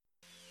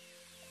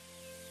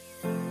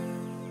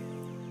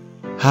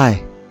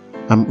Hi,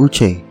 I'm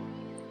Uche,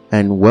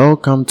 and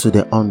welcome to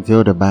the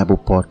Unveil the Bible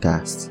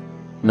podcast.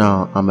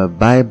 Now, I'm a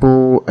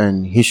Bible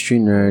and history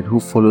nerd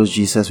who follows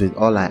Jesus with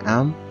all I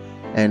am,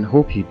 and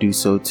hope you do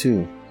so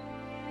too.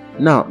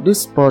 Now,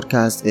 this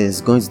podcast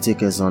is going to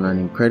take us on an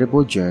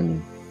incredible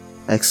journey,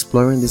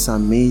 exploring this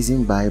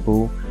amazing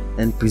Bible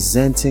and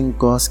presenting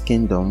God's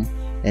kingdom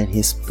and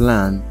His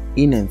plan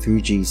in and through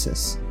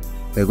Jesus.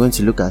 We're going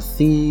to look at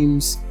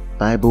themes,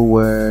 Bible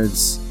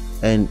words,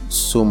 and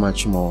so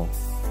much more.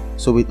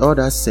 So with all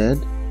that said,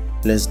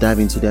 let's dive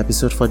into the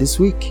episode for this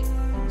week.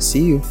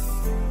 See you.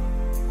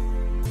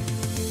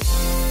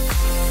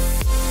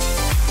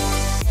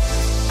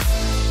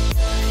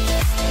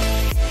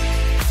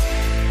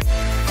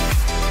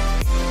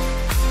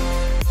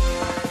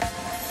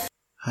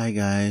 Hi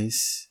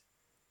guys,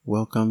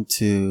 welcome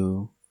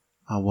to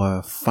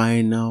our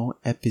final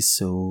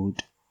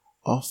episode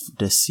of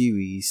the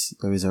series,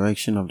 The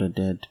Resurrection of the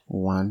Dead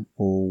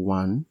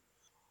 101.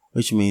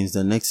 Which means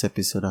the next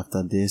episode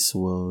after this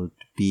will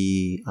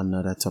be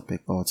another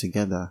topic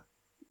altogether.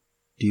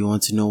 Do you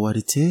want to know what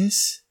it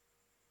is?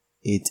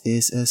 It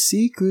is a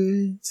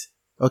secret.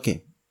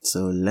 Okay,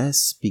 so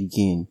let's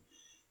begin.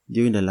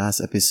 During the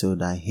last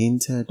episode, I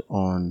hinted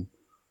on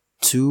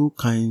two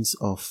kinds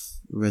of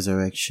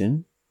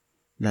resurrection,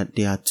 that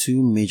there are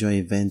two major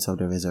events of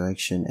the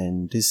resurrection,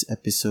 and this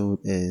episode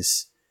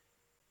is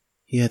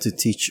here to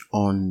teach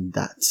on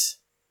that.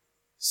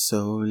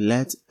 So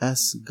let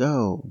us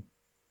go.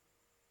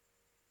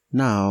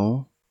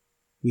 Now,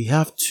 we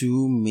have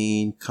two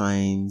main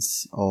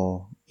kinds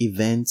or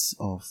events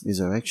of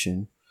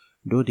resurrection.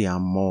 Though there are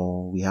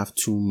more, we have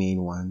two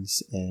main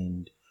ones,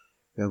 and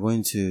we're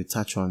going to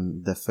touch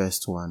on the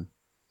first one.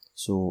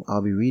 So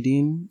I'll be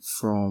reading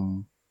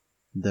from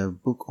the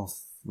book of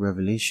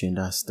Revelation,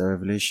 that's the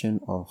revelation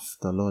of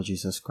the Lord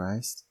Jesus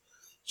Christ,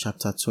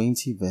 chapter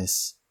 20,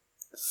 verse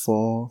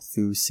 4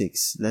 through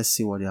 6. Let's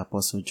see what the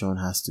Apostle John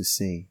has to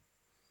say.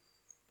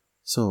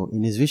 So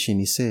in his vision,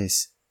 he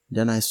says,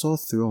 "Then I saw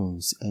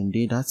thrones, and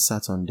they that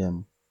sat on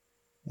them,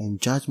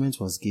 and judgment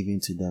was given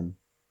to them.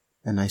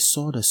 And I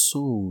saw the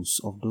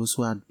souls of those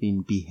who had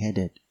been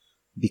beheaded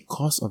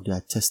because of their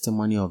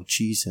testimony of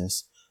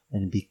Jesus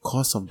and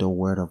because of the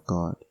word of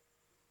God.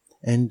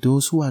 And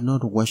those who had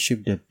not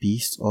worshipped the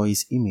beast or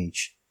his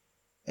image,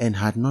 and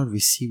had not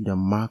received the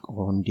mark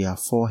on their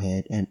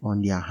forehead and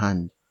on their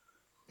hand.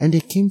 And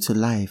they came to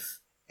life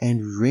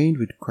and reigned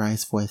with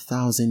Christ for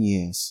 1,000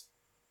 years.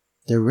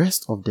 The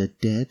rest of the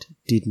dead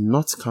did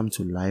not come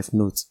to life."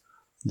 Note,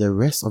 the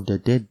rest of the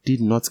dead did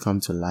not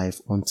come to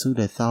life until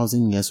the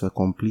 1,000 years were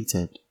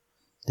completed.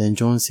 Then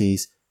John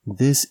says,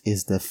 "This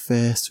is the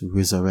first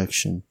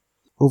resurrection.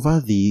 Over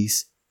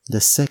these,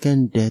 the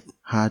second death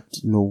had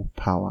no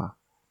power,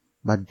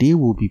 but they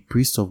will be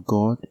priests of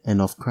God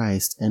and of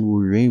Christ and will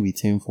reign with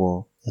Him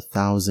for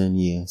 1,000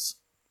 years."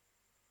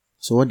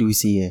 So what do we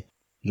see here?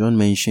 John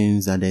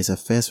mentions that there's a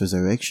first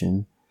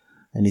resurrection,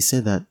 and he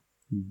said that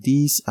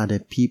these are the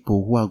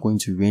people who are going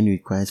to reign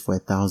with Christ for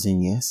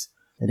 1,000 years.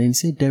 And then he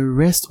said the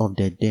rest of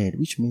the dead,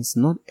 which means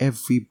not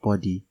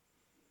everybody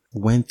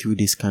went through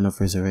this kind of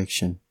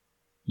resurrection.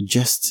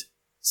 Just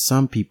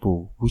some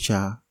people, which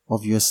are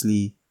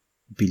obviously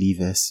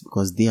believers,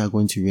 because they are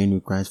going to reign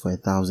with Christ for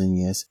 1,000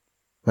 years.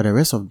 But the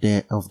rest of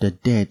the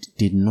dead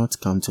did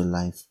not come to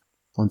life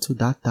until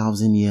that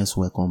 1,000 years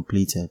were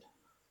completed.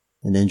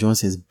 And then John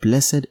says,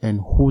 "Blessed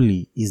and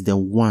holy is the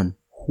one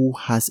who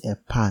has a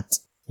part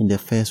in the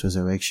first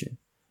resurrection."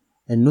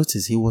 And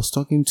notice he was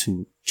talking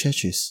to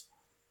churches.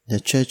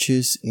 The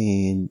churches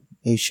in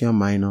Asia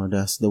Minor,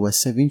 there were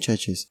 7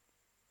 churches.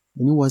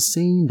 And he was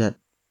saying that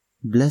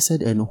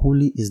blessed and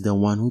holy is the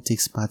one who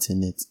takes part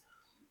in it.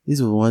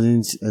 This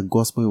wasn't a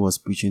gospel he was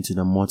preaching to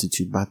the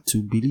multitude, but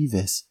to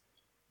believers.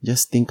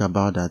 Just think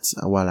about that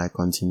while I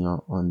continue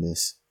on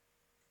this.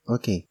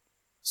 Okay,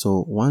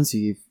 so once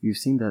you've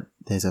seen that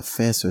there's a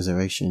first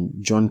resurrection,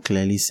 John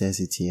clearly says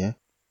it here.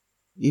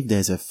 If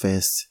there's a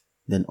first,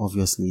 then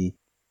obviously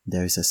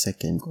there is a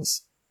second,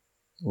 because,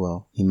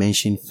 well, he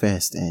mentioned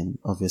first, and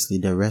obviously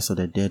the rest of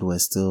the dead were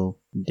still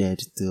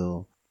dead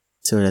till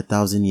the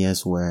 1,000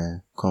 years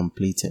were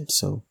completed.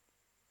 So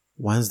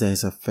once there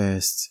is a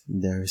first,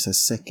 there is a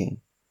second.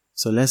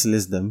 So let's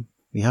list them.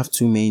 We have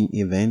two main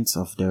events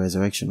of the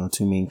resurrection, or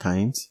two main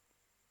kinds.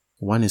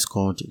 One is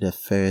called the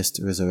first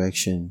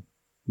resurrection.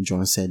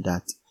 John said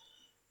that.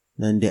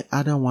 Then the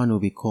other one will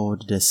be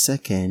called the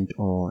second,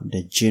 or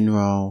the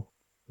general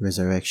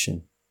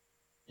resurrection.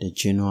 The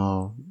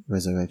general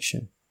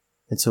resurrection.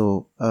 And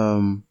so,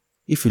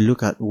 if you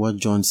look at what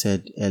John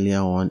said earlier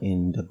on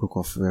in the book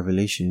of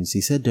Revelations, he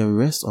said the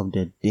rest of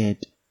the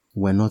dead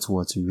were not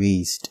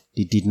raised.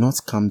 They did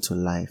not come to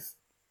life.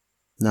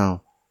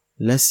 Now,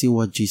 let's see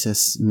what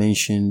Jesus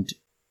mentioned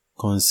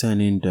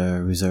concerning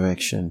the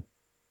resurrection.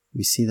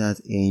 We see that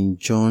in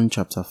John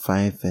chapter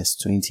 5, verse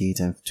 28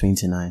 and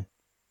 29.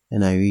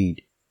 And I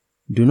read,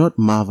 "Do not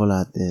marvel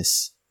at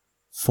this,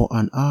 for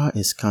an hour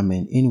is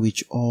coming in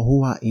which all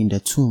who are in the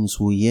tombs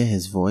will hear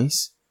His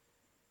voice,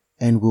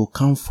 and will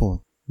come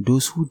forth,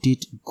 those who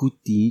did good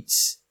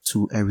deeds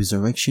to a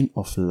resurrection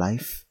of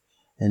life,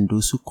 and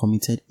those who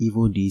committed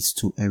evil deeds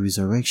to a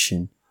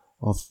resurrection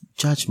of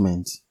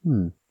judgment.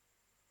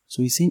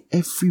 So he's saying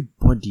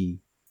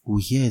everybody will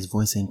hear his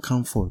voice and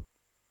come forth.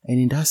 And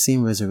in that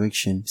same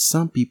resurrection,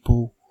 some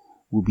people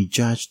will be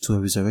judged to a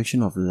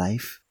resurrection of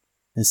life,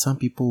 and some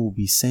people will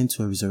be sent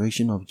to a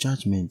resurrection of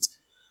judgment.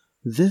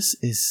 This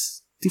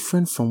is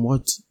different from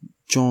what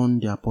John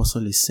the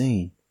Apostle is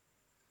saying.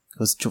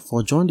 Because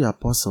for John the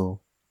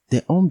Apostle,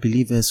 the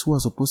unbelievers who are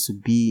supposed to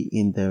be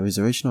in the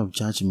resurrection of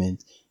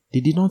judgment, they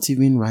did not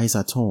even rise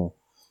at all.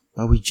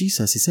 But with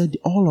Jesus, he said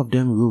all of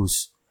them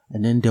rose.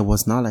 And then there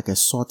was now like a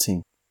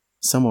sorting.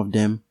 Some of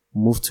them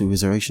moved to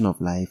resurrection of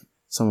life.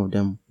 Some of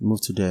them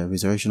moved to the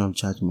resurrection of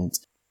judgment.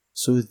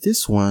 So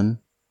this one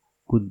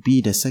could be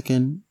the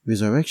second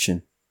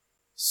resurrection.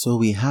 So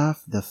we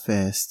have the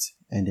first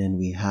and then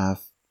we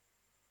have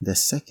the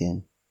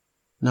second.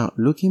 Now,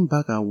 looking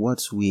back at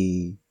what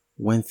we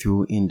went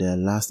through in the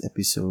last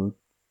episode,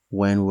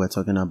 when we were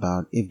talking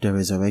about if the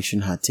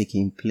resurrection had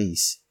taken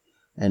place,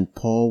 and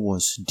Paul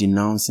was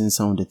denouncing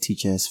some of the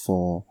teachers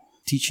for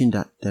teaching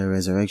that the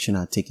resurrection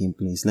had taken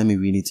place. Let me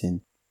read it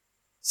in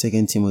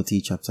 2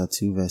 Timothy chapter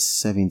 2 verse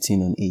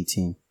 17 and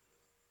 18.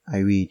 I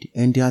read,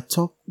 "And their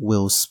talk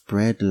will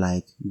spread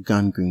like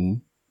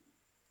gangrene.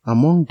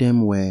 Among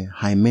them were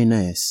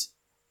Hymenaeus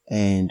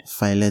and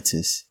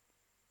Philetus.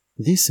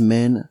 These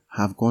men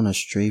have gone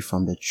astray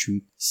from the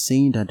truth,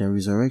 saying that the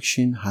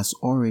resurrection has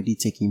already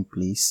taken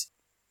place,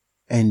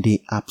 and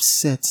they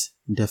upset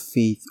the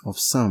faith of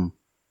some."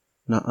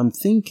 Now I'm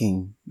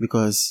thinking,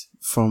 because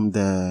from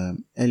the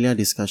earlier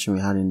discussion we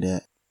had in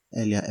the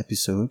earlier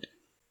episode,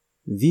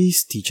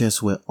 these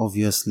teachers were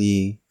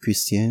obviously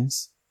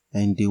Christians,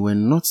 and they were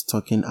not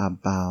talking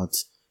about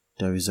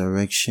the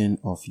resurrection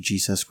of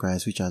Jesus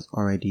Christ, which has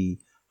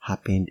already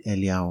happened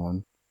earlier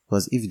on.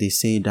 Because if they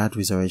say that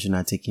resurrection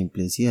had taken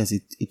place, yes,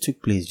 it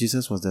took place.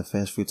 Jesus was the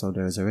first fruit of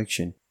the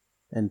resurrection.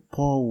 And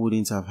Paul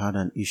wouldn't have had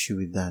an issue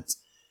with that.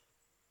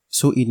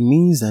 So it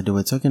means that they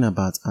were talking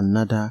about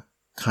another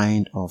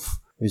kind of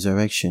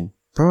resurrection.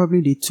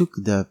 Probably they took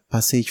the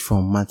passage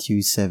from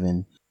Matthew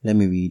 7. Let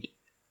me read.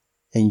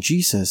 "And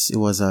Jesus," it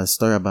was a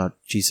story about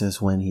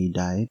Jesus when he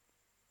died.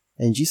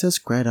 "And Jesus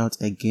cried out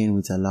again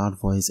with a loud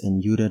voice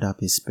and yielded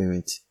up his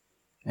spirit.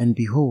 And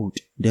behold,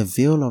 the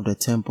veil of the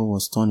temple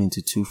was torn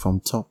into two from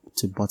top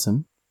to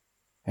bottom,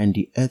 and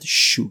the earth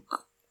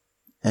shook,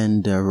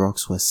 and the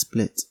rocks were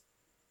split.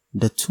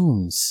 The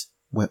tombs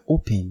were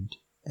opened,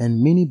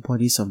 and many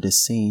bodies of the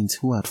saints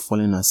who had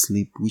fallen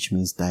asleep, which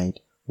means died,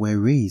 were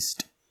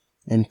raised.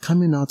 And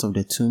coming out of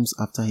the tombs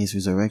after his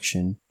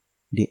resurrection,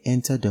 they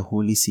entered the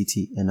holy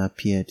city and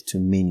appeared to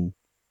many."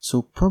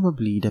 So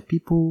probably the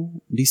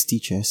people, these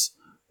teachers,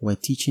 were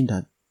teaching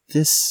that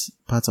this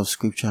part of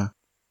scripture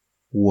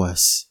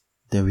was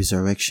the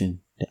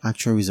resurrection, the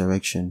actual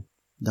resurrection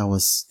that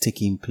was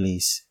taking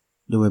place.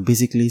 They were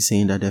basically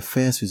saying that the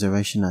first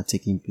resurrection had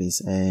taken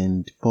place,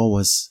 and Paul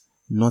was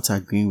not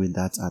agreeing with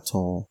that at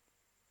all.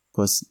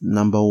 Because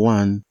number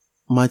one,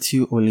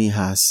 Matthew only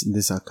has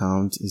this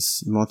account,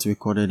 is not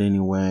recorded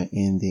anywhere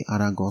in the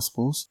other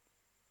gospels.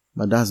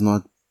 But that's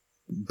not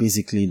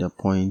basically the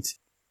point.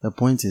 The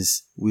point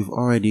is, we've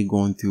already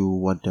gone through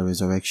what the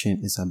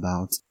resurrection is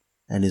about.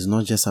 And it's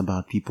not just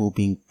about people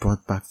being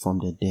brought back from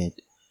the dead.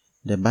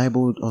 The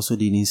Bible also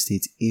didn't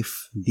state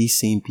if these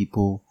same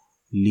people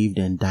lived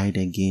and died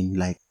again,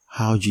 like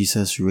how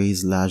Jesus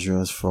raised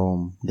Lazarus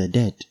from the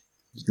dead.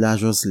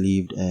 Lazarus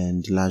lived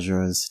and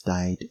Lazarus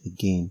died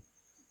again.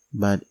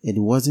 But it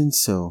wasn't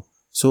so.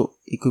 So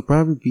it could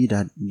probably be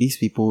that these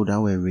people that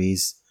were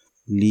raised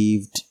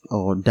lived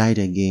or died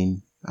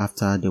again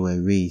after they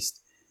were raised.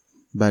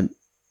 But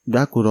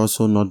that could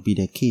also not be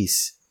the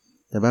case.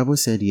 The Bible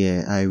said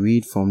here, I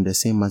read from the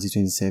same Matthew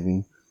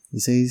 27, it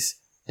says,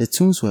 "The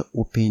tombs were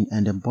opened,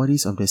 and the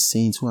bodies of the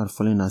saints who had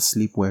fallen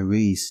asleep were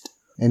raised.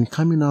 And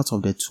coming out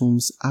of the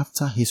tombs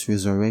after his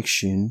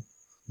resurrection,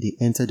 they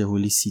entered the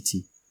holy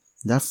city."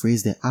 That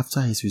phrase, the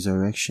after his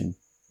resurrection,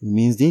 it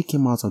means they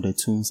came out of the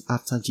tombs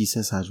after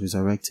Jesus had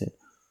resurrected.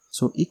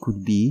 So it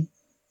could be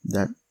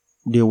that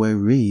they were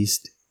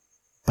raised,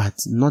 but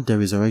not the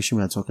resurrection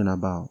we are talking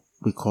about.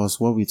 Because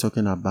what we're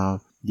talking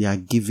about, they are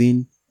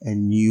given a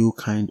new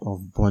kind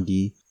of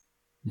body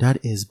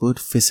that is both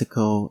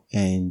physical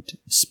and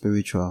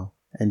spiritual.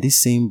 And this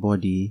same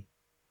body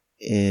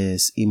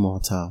is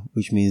immortal,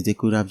 which means they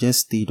could have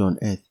just stayed on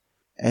earth.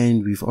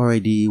 And we've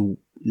already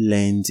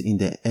learned in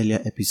the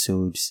earlier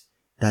episodes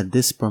that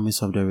this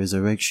promise of the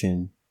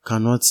resurrection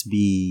cannot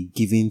be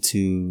given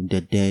to the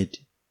dead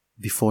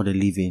before the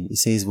living. It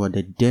says, "But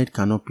the dead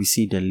cannot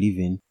precede the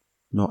living,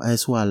 nor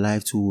else who are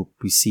alive to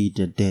precede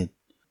the dead."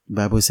 The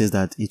Bible says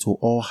that it will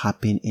all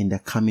happen in the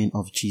coming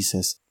of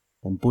Jesus.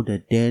 And both the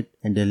dead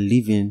and the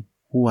living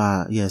who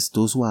are,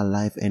 those who are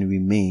alive and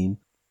remain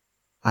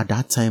at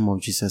that time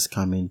of Jesus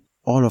coming,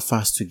 all of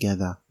us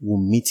together will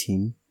meet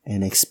him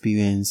and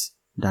experience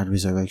that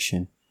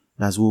resurrection.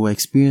 As we will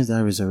experience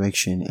that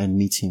resurrection and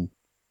meet him.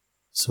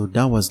 So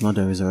that was not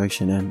the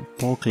resurrection, and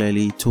Paul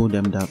clearly told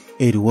them that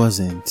it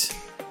wasn't.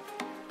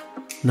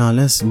 Now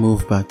let's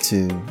move back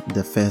to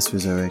the first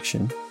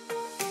resurrection.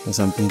 There's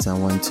some things I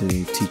want to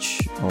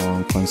teach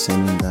on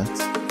concerning that.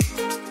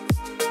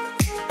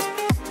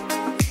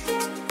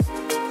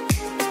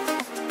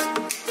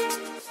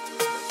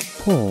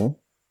 Paul,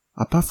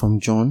 apart from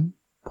John,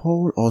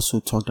 Paul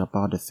also talked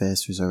about the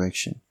first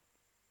resurrection.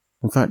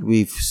 In fact,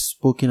 we've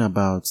spoken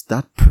about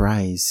that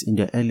prize in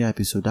the earlier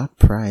episode, that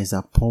prize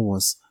that Paul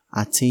was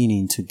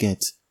attaining to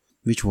get,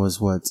 which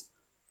was what?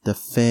 The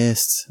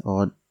first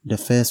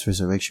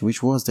resurrection,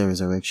 which was the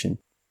resurrection.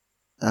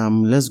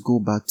 Let's go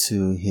back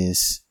to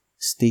his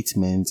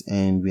statement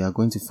and we are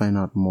going to find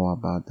out more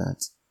about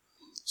that.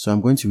 So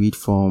I'm going to read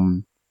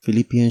from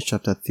Philippians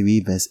chapter 3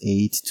 verse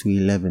 8 to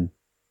 11.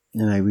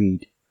 And I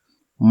read,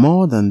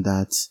 "More than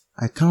that,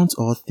 I count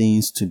all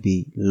things to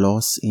be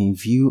loss in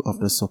view of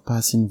the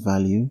surpassing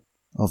value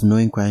of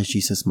knowing Christ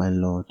Jesus my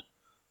Lord,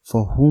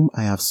 for whom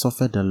I have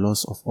suffered the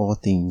loss of all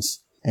things,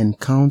 and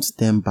count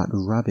them but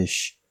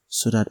rubbish,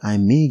 so that I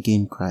may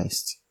gain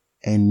Christ,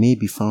 and may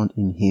be found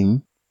in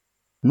him,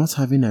 not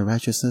having a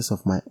righteousness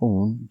of my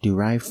own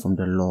derived from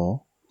the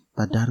law,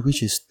 but that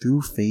which is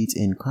through faith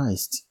in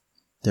Christ,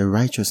 the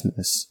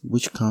righteousness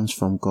which comes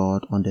from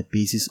God on the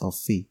basis of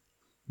faith,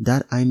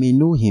 that I may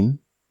know him,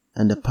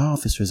 and the power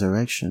of his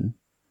resurrection,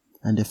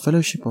 and the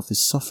fellowship of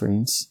his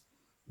sufferings,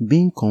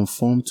 being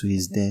conformed to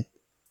his death,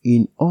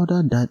 in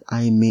order that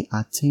I may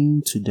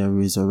attain to the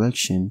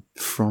resurrection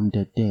from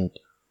the dead."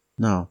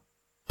 Now,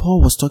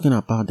 Paul was talking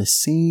about the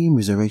same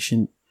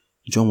resurrection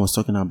John was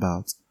talking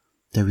about,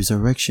 the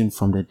resurrection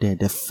from the dead,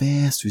 the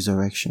first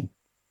resurrection.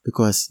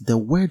 Because the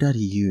word that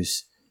he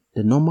used,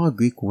 the normal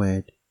Greek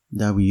word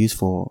that we use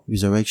for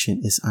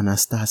resurrection is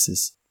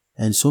anastasis.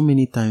 And so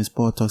many times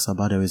Paul talks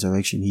about the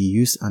resurrection, he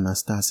used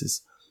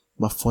anastasis.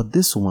 But for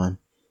this one,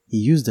 he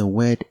used the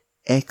word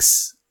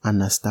ex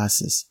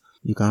anastasis.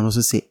 You can also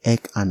say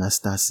ek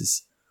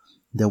anastasis.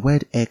 The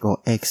word ek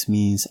or ex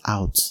means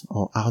out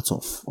or out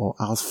of or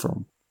out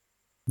from.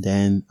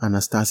 Then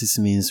anastasis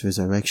means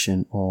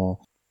resurrection or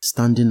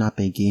standing up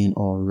again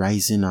or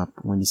rising up.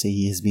 When you say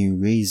he has been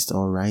raised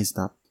or raised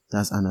up,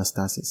 that's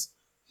anastasis.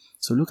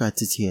 So look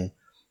at it here.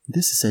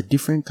 This is a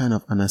different kind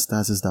of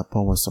anastasis that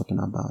Paul was talking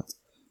about.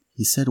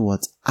 He said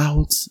what?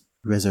 Out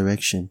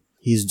resurrection.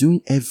 He's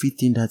doing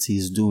everything that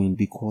he's doing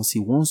because he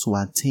wants to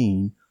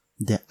attain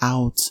the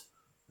out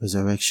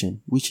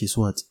resurrection, which is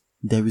what?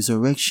 The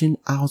resurrection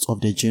out of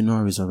the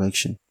general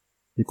resurrection.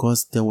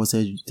 Because there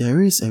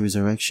is a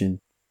resurrection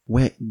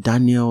where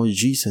Daniel,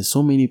 Jesus,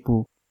 so many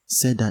people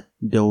said that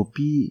there will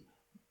be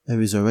a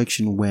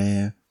resurrection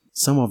where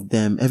some of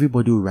them,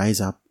 everybody will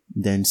rise up,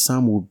 then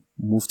some will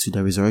move to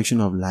the resurrection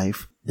of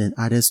life, then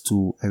others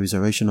to a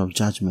resurrection of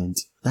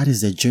judgment. That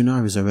is the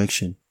general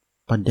resurrection.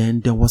 But then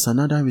there was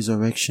another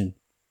resurrection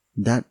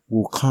that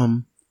will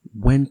come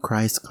when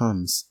Christ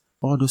comes.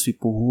 All those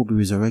people who will be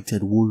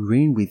resurrected will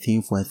reign with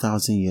him for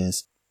 1,000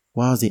 years,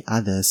 whilst the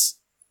others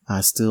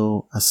are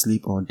still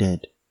asleep or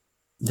dead.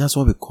 That's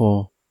what we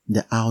call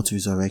the out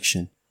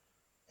resurrection.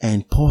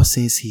 And Paul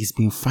says he's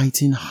been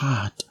fighting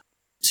hard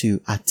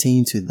to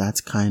attain to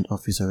that kind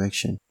of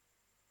resurrection.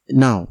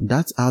 Now,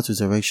 that out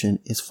resurrection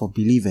is for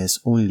believers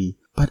only,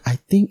 but I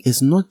think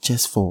it's not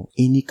just for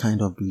any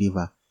kind of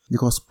believer,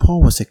 because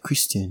Paul was a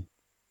Christian.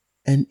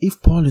 And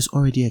if Paul is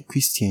already a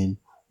Christian,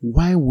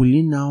 why will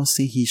he now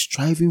say he's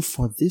striving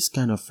for this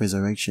kind of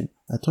resurrection?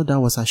 I thought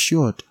that was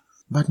assured.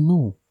 But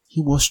no,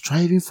 he was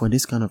striving for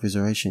this kind of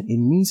resurrection. It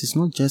means it's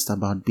not just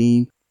about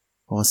being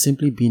or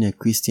simply being a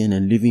Christian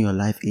and living your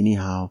life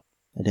anyhow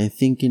and then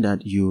thinking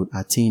that you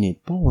attain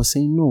it. Paul was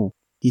saying no,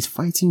 he's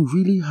fighting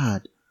really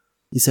hard.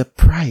 It's a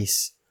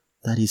price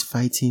that he's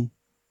fighting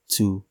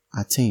to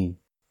attain.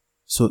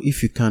 So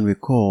if you can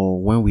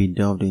recall, when we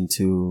delved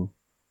into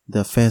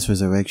the first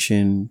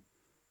resurrection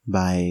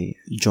by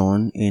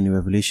John in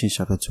Revelation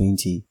chapter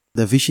 20,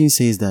 the vision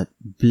says that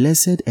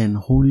blessed and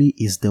holy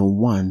is the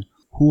one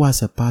who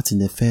has a part in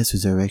the first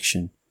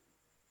resurrection.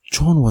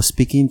 John was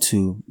speaking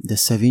to the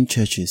 7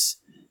 churches.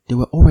 They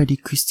were already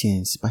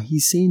Christians, but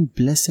he's saying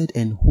blessed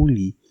and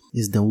holy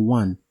is the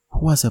one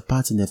who has a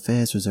part in the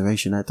first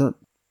resurrection. I thought,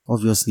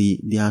 obviously,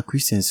 they are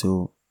Christians,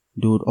 so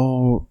they would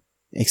all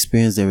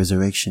experience the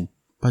resurrection.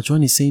 But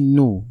John is saying,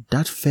 no,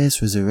 that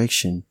first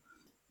resurrection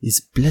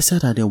is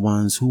blessed are the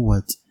ones who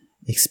would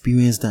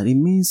experience that. It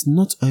means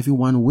not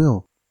everyone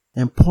will.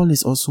 And Paul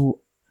is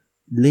also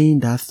laying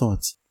that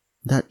thought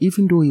that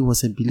even though he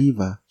was a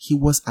believer, he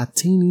was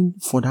attaining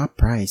for that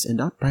prize. And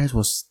that prize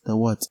was the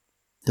what?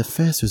 The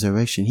first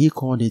resurrection. He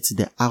called it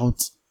the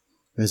out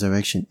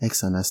resurrection,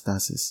 ex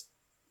anastasis.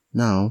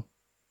 Now,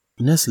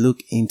 let's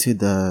look into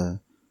the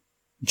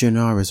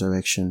general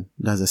resurrection.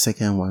 That's the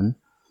second one.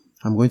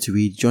 I'm going to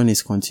read. John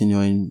is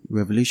continuing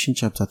Revelation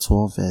chapter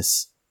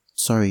 20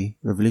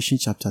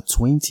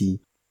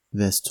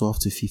 verse 12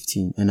 to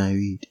 15. And I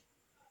read,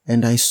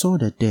 "And I saw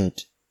the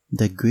dead,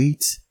 the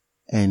great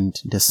and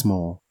the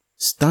small,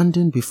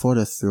 standing before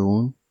the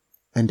throne,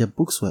 and the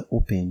books were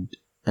opened,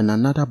 and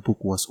another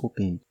book was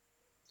opened,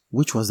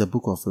 which was the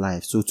book of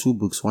life." So 2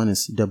 books. One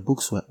is the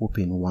books were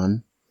opened,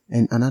 one,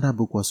 and another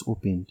book was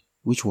opened,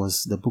 which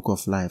was the book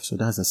of life. So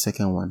that's the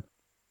second one.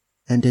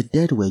 And the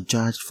dead were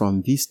judged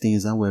from these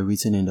things that were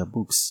written in the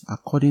books,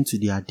 according to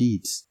their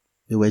deeds.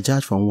 They were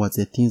judged from what?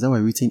 The things that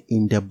were written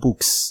in the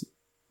books,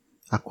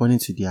 according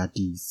to their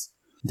deeds.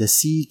 The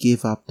sea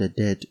gave up the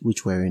dead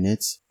which were in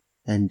it,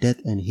 and death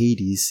and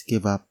Hades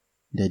gave up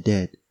the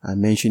dead. I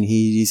mentioned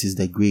Hades is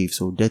the grave,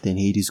 so death and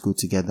Hades go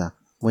together.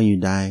 When you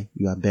die,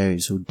 you are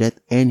buried. So death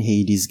and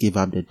Hades gave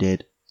up the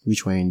dead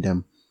which were in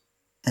them.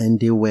 And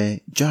they were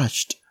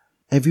judged,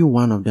 every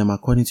one of them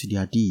according to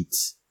their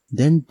deeds.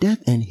 Then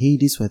death and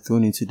Hades were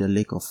thrown into the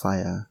lake of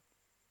fire.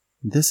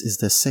 This is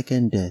the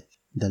second death,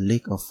 the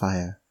lake of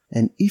fire.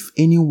 And if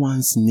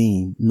anyone's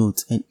name,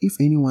 and if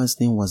anyone's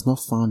name was not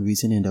found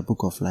written in the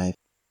book of life,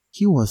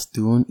 he was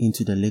thrown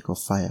into the lake of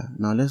fire.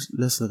 Now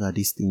let's look at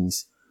these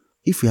things.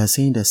 If we are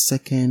saying the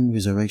second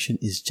resurrection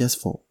is just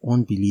for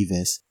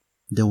unbelievers,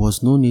 there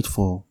was no need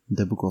for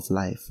the book of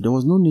life. There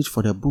was no need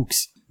for the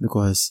books,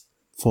 because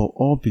for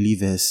all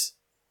believers,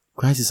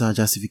 Christ is our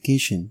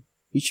justification,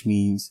 which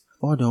means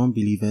all the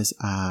unbelievers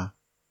are,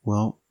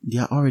 they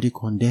are already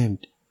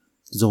condemned.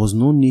 There was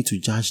no need to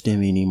judge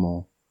them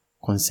anymore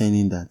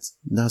concerning that.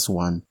 That's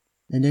one.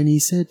 And then he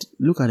said,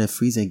 look at the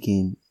phrase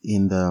again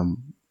in the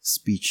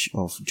speech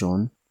of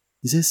John.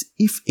 He says,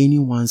 if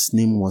anyone's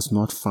name was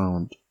not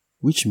found,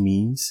 which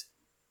means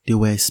they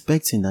were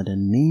expecting that the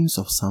names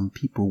of some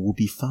people will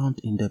be found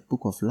in the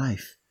book of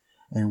life.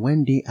 And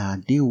when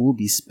they will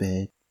be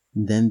spared.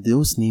 Then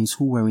those names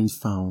who weren't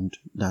found,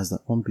 that's the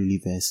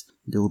unbelievers,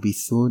 they will be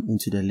thrown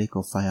into the lake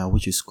of fire,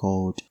 which is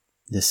called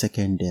the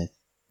second death.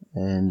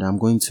 And I'm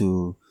going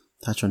to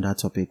touch on that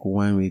topic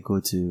when we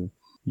go to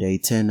the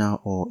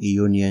eternal or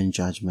Aeonian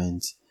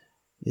judgment.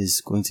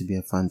 It's going to be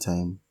a fun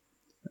time.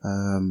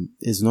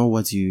 It's not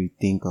what you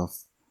think of.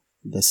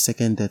 The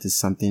second death is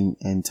something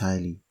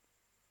entirely.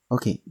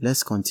 Okay,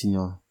 let's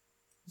continue.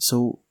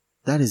 So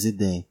that is it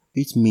there.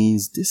 It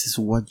means this is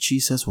what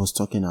Jesus was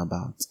talking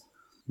about,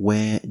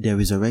 where the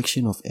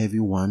resurrection of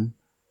everyone,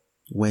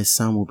 where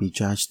some will be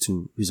judged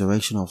to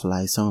resurrection of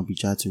life, some will be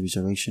judged to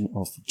resurrection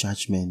of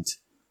judgment.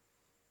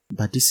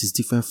 But this is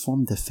different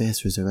from the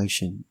first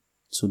resurrection.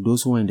 So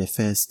those who are in the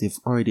first, they've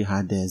already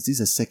had theirs. This is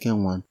the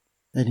second one.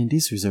 And in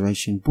this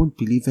resurrection, both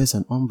believers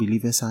and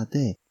unbelievers are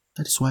there.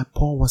 That is why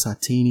Paul was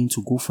attaining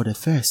to go for the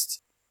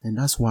first. And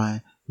that's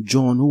why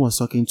John, who was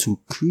talking to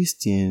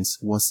Christians,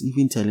 was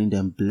even telling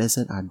them,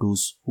 blessed are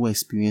those who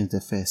experience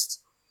the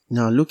first.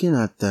 Now, looking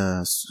at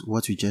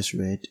what we just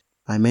read,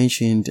 I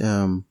mentioned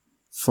in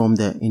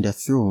the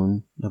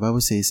throne, the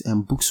Bible says,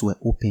 and books were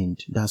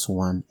opened. That's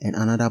one. And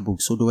another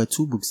book. So there were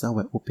two books that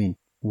were opened.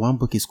 One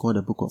book is called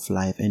the Book of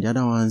Life, and the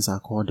other ones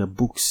are called the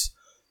books.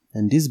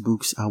 And these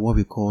books are what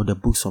we call the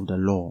books of the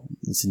law.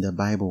 It's in the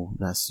Bible.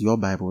 That's your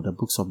Bible, the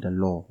books of the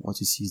law. What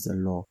you see is the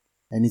law.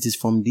 And it is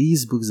from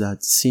these books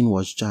that sin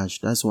was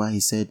judged. That's why he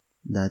said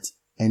that,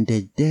 and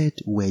the dead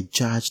were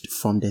judged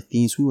from the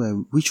things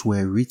which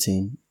were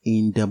written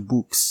in the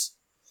books.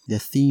 The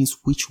things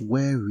which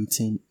were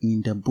written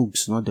in the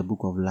books, not the book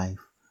of life.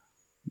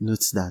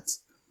 Note that.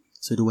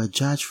 So they were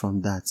judged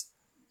from that.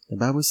 The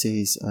Bible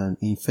says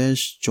in 1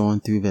 John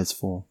 3 verse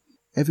 4,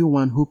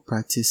 everyone who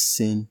practices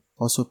sin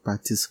also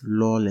practices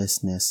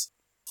lawlessness.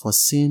 For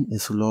sin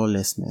is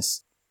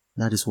lawlessness.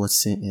 That is what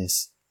sin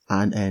is.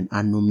 And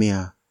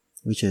anomia,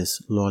 which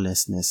is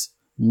lawlessness.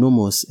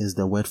 Nomos is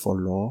the word for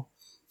law.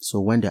 So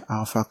when the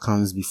alpha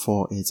comes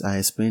before it, I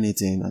explained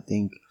it in, I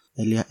think,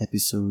 earlier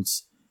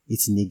episodes, it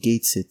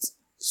negates it.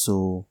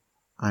 So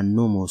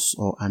anomos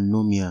or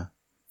anomia,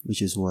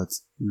 which is what?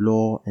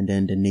 Law, and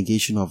then the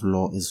negation of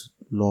law is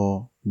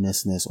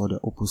lawlessness, or the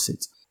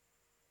opposite.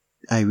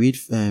 I read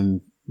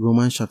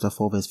Romans chapter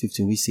 4 verse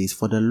 15, which says,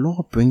 for the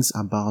law brings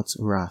about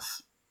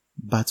wrath,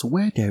 but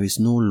where there is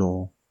no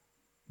law,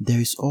 there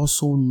is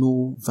also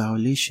no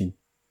violation.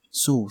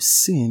 So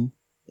sin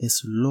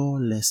is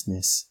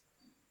lawlessness,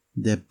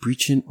 the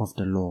breaching of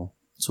the law.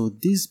 So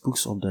these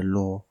books of the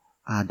law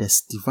are the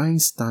divine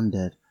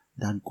standard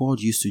that God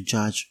used to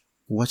judge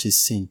what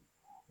is sin,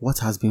 what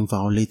has been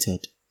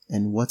violated,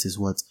 and what is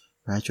what?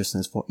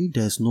 Righteousness. For if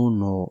there is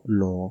no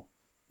law,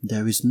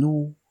 there is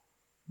no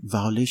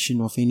violation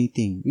of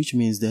anything, which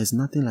means there is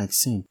nothing like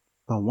sin.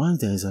 But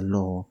once there is a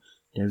law,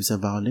 there is a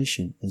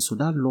violation. And so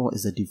that law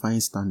is the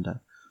divine standard.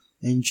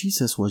 And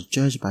Jesus was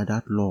judged by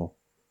that law.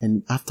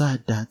 And after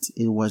that,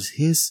 it was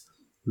his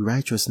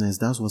righteousness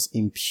that was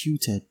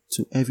imputed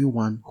to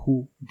everyone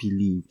who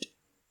believed.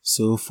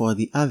 So for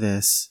the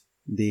others,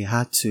 they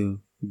had to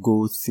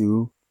go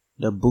through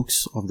the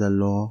books of the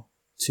law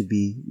to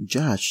be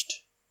judged.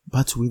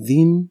 But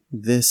within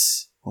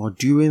this, or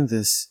during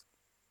this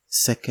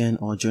second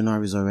or general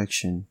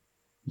resurrection,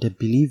 the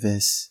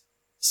believers,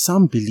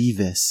 some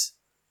believers,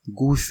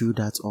 go through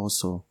that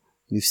also.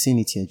 We've seen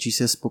it here.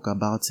 Jesus spoke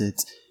about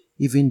it.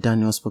 Even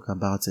Daniel spoke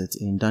about it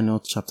in Daniel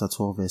chapter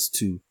 12 verse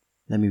 2.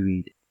 Let me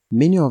read.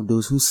 Many of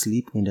those who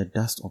sleep in the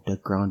dust of the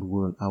ground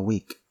will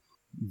awake,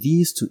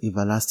 these to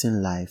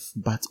everlasting life,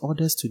 but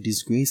others to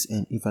disgrace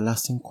and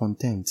everlasting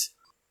contempt.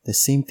 The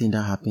same thing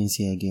that happens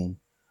here again.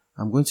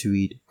 I'm going to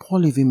read.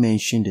 Paul even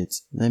mentioned it.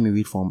 Let me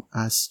read from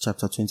Acts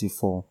chapter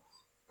 24.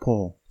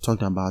 Paul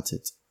talked about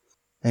it.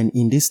 And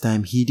in this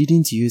time, he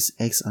didn't use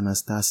ex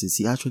anastasis.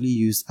 He actually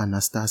used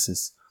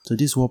anastasis. So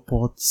this is what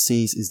Paul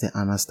says is the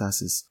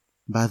anastasis.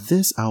 But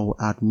this I will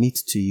admit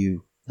to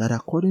you, that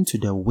according to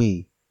the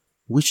way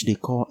which they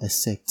call a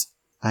sect,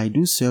 I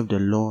do serve the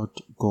Lord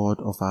God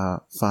of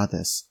our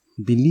fathers,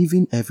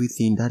 believing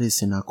everything that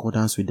is in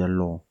accordance with the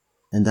law,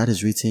 and that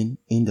is written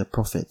in the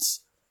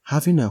prophets,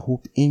 having a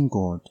hope in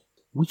God,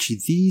 which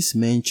these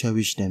men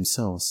cherish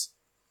themselves,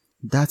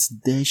 that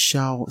there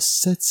shall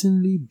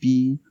certainly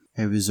be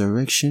a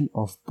resurrection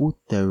of both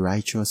the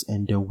righteous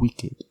and the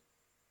wicked.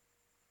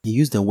 He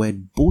used the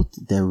word both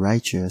the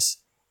righteous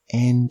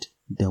and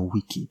the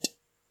wicked.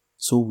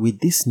 So with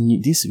this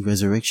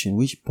resurrection,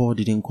 which Paul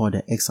didn't call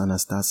the ex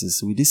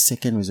anastasis, with this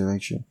second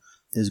resurrection,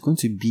 there's going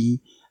to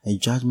be a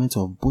judgment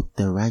of both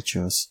the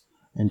righteous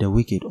and the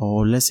wicked,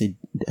 or let's say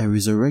a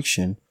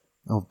resurrection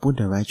of both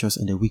the righteous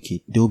and the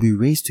wicked. They will be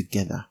raised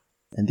together.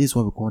 And this is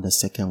what we call the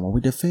second one.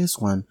 With the first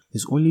one,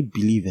 it's only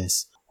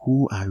believers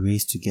who are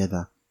raised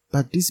together.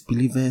 But these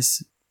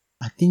believers,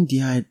 I think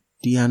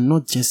they are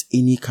not just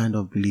any kind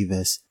of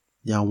believers.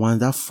 They are ones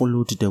that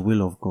followed the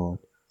will of God.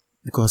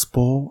 Because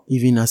Paul,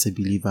 even as a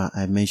believer,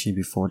 I mentioned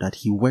before that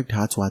he worked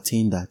hard to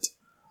attain that.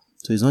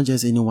 So it's not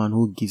just anyone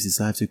who gives his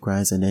life to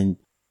Christ and then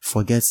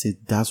forgets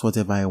it, does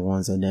whatever he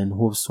wants, and then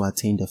hopes to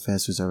attain the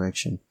first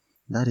resurrection.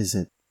 That is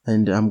it.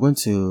 And I'm going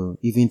to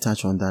even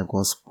touch on that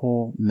because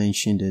Paul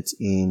mentioned it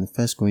in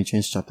 1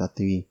 Corinthians chapter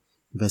 3,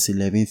 verse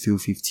 11 through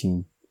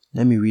 15.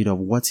 Let me read of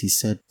what he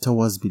said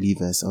towards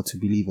believers or to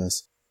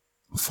believers.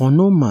 For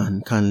no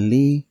man can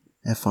lay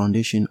a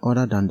foundation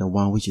other than the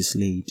one which is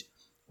laid,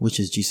 which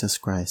is Jesus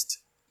Christ.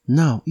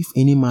 Now, if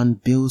any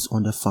man builds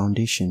on the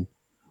foundation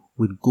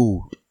with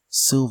gold,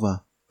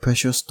 silver,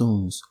 precious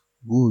stones,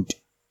 wood,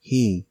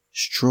 hay,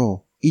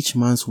 straw, each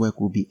man's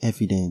work will be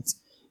evident.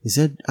 He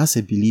said, as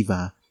a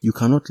believer, you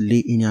cannot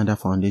lay any other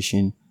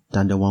foundation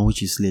than the one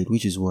which is laid,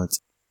 which is what?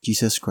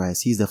 Jesus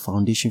Christ. He is the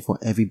foundation for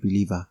every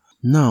believer.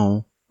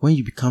 Now, when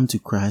you become to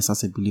Christ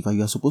as a believer,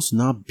 you are supposed to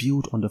now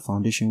build on the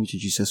foundation which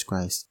is Jesus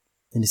Christ.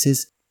 And it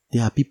says,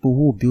 there are people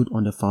who will build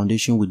on the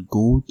foundation with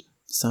gold,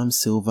 some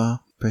silver,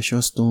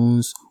 precious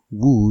stones,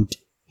 wood,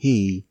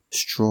 hay,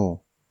 straw.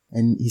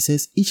 And he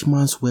says each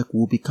man's work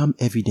will become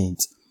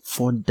evident,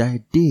 for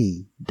that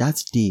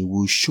day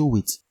will show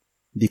it,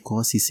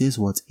 because he says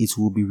what? It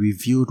will be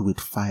revealed with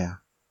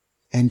fire.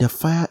 And the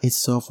fire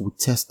itself will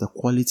test the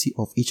quality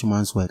of each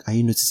man's work. Are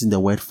you noticing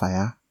the word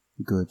fire?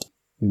 Good.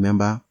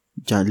 Remember,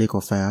 lake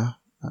of fire?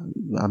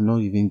 I'm not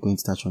even going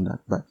to touch on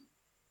that.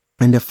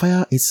 And the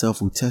fire itself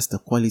will test the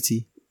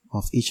quality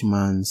of each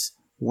man's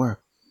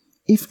work.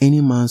 If any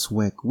man's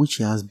work which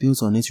he has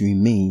built on it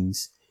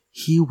remains,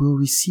 he will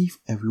receive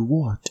a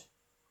reward.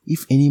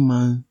 If any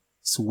man's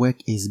work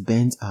is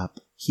burnt up,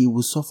 he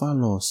will suffer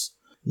loss.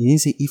 He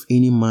didn't say if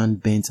any man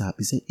burnt up.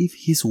 He said if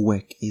his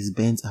work is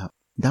burnt up,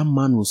 that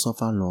man will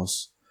suffer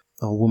loss.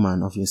 Or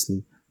woman,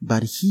 obviously.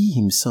 But he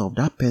himself,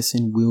 that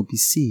person, will be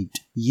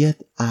saved,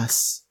 yet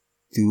as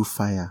through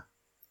fire.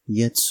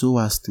 Yet so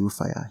as through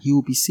fire. He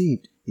will be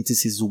saved. It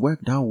is his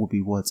work that will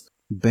be what?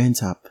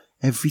 Burnt up.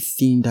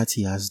 Everything that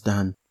he has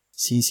done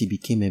since he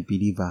became a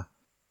believer.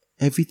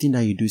 Everything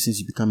that you do since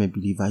you become a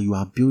believer, you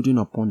are building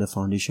upon the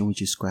foundation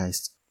which is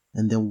Christ.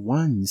 And the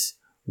ones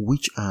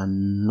which are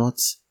not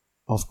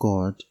of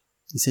God,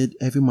 he said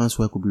every man's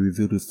work will be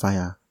revealed with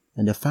fire.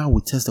 And the fire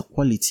will test the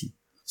quality.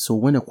 So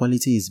when the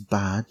quality is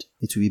bad,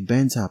 it will be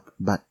burnt up.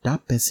 But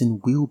that person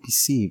will be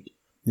saved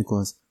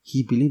because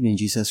he believed in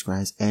Jesus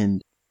Christ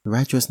and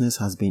righteousness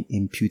has been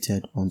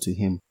imputed unto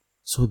him.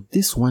 So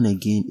this one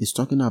again is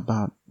talking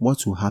about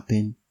what will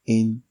happen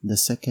in the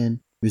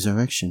second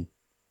resurrection.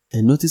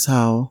 And notice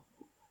how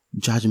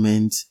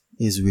judgment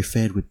is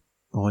referred with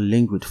or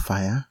linked with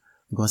fire,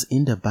 because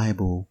in the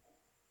Bible,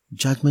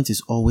 judgment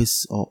is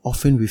always or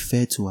often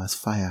referred to as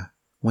fire.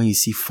 When you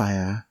see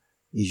fire,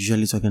 it's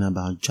usually talking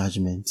about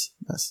judgment.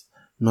 That's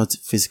not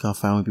physical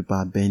fire when people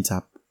are burnt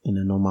up in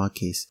a normal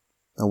case.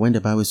 But when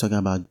the Bible is talking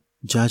about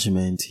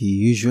judgment, he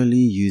usually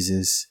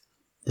uses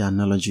the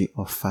analogy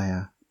of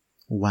fire.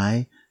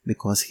 Why?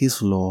 Because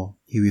his law,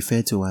 he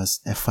referred to as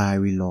a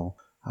fiery law.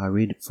 I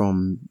read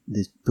from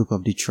the book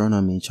of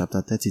Deuteronomy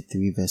chapter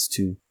 33 verse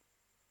 2.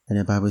 And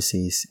the Bible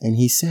says, and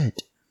he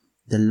said,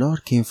 the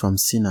Lord came from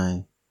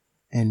Sinai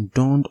and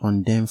dawned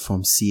on them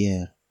from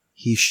Seir.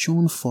 He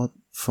shone forth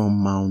from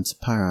Mount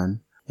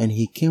Paran, and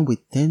he came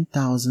with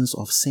 10,000s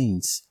of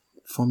saints.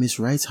 From his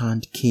right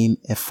hand came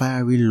a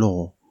fiery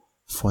law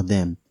for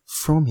them.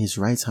 From his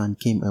right hand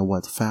came a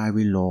what?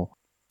 Fiery law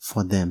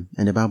for them.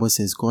 And the Bible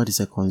says God is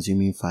a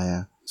consuming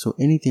fire. So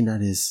anything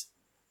that is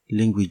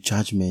linked with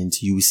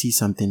judgment, you will see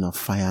something of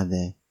fire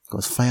there.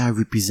 Because fire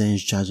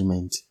represents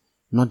judgment,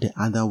 not the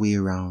other way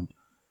around.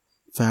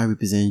 Fire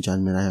represents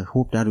judgment. I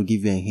hope that will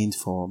give you a hint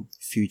for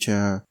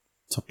future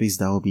topics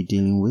that we'll be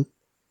dealing with.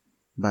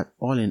 But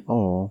all in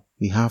all,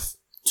 we have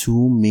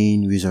two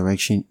main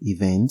resurrection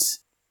events.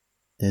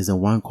 There's the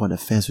one called the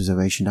first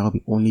resurrection. That will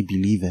be only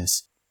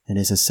believers. And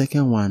there's a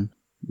second one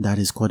that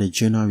is called a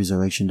general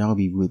resurrection. That will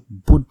be with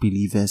both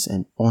believers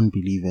and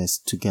unbelievers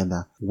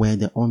together, where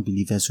the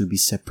unbelievers will be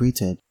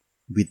separated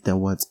with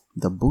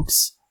the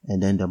books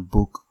and then the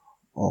book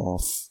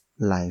of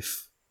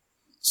life.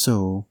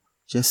 So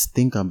just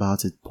think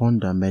about it,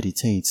 ponder,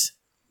 meditate.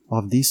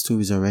 Of these two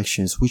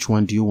resurrections, which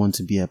one do you want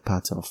to be a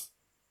part of?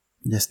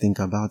 Just think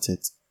about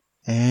it.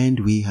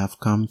 And we have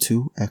come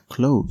to a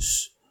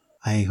close.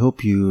 I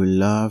hope you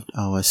loved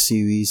our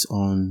series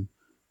on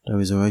the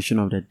resurrection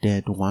of the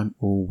dead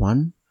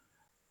 101.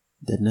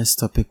 The next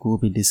topic we'll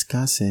be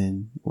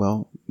discussing,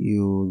 well,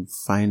 you'll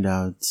find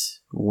out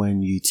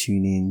when you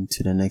tune in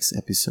to the next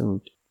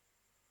episode.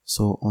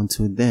 So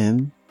until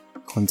then,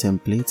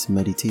 contemplate,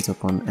 meditate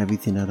upon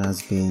everything that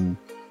has been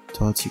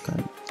taught. You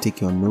can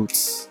take your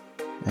notes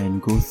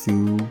and go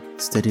through,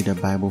 study the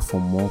Bible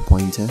for more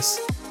pointers.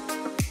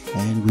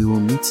 And we will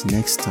meet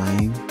next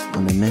time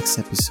on the next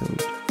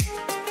episode.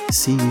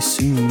 See you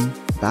soon.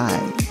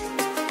 Bye.